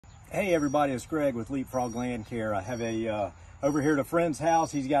Hey everybody, it's Greg with Leapfrog Land Care. I have a over here at a friend's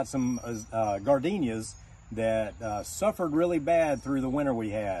house. He's got some gardenias that suffered really bad through the winter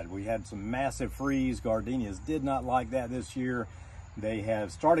we had. We had some massive freeze. Gardenias did not like that this year. They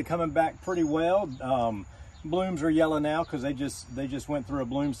have started coming back pretty well. Blooms are yellow now because they just went through a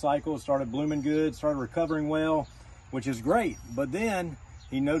bloom cycle, started blooming good, started recovering well, which is great. But then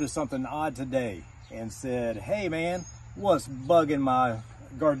he noticed something odd today and said, "Hey man, what's bugging my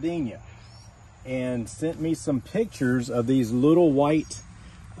gardenia?" and sent me some pictures of these little white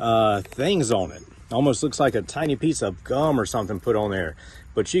things on it. Almost looks like a tiny piece of gum or something put on there,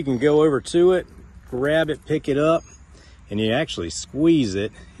 but you can go over to it, grab it, pick it up, and you actually squeeze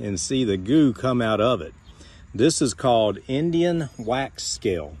it and see the goo come out of it. This is called Indian wax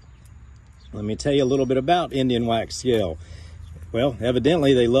scale. Let me tell you a little bit about Indian wax scale. Well,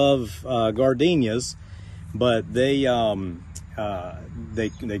 evidently they love gardenias, but they're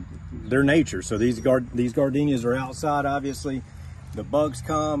nature. So these gardenias are outside, obviously. The bugs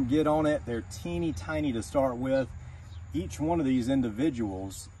come, get on it. They're teeny tiny to start with. Each one of these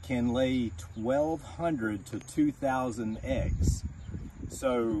individuals can lay 1,200 to 2,000 eggs.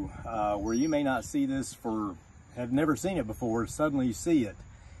 So where you may not see this have never seen it before, suddenly you see it.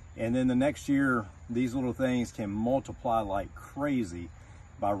 And then the next year, these little things can multiply like crazy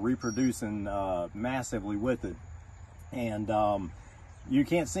by reproducing massively with it. And you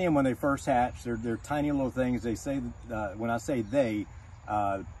can't see them when they first hatch. They're tiny little things. They say, when I say they,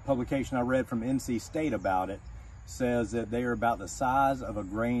 publication I read from NC State about it says that they are about the size of a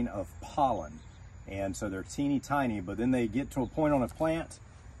grain of pollen. And so they're teeny tiny, but then they get to a point on a plant,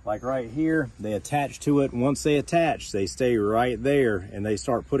 like right here, they attach to it. Once they attach, they stay right there and they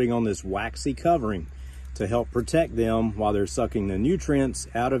start putting on this waxy covering to help protect them while they're sucking the nutrients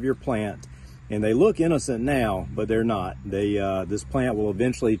out of your plant. And they look innocent now, but they're not. This plant will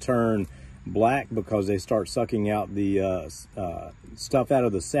eventually turn black because they start sucking out the stuff out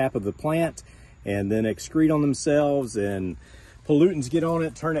of the sap of the plant and then excrete on themselves, and pollutants get on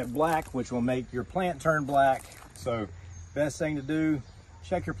it, turn it black, which will make your plant turn black. So best thing to do,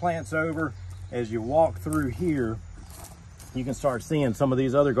 check your plants over. As you walk through here, you can start seeing some of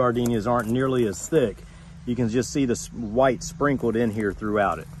these other gardenias aren't nearly as thick. You can just see the white sprinkled in here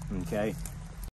throughout it, okay?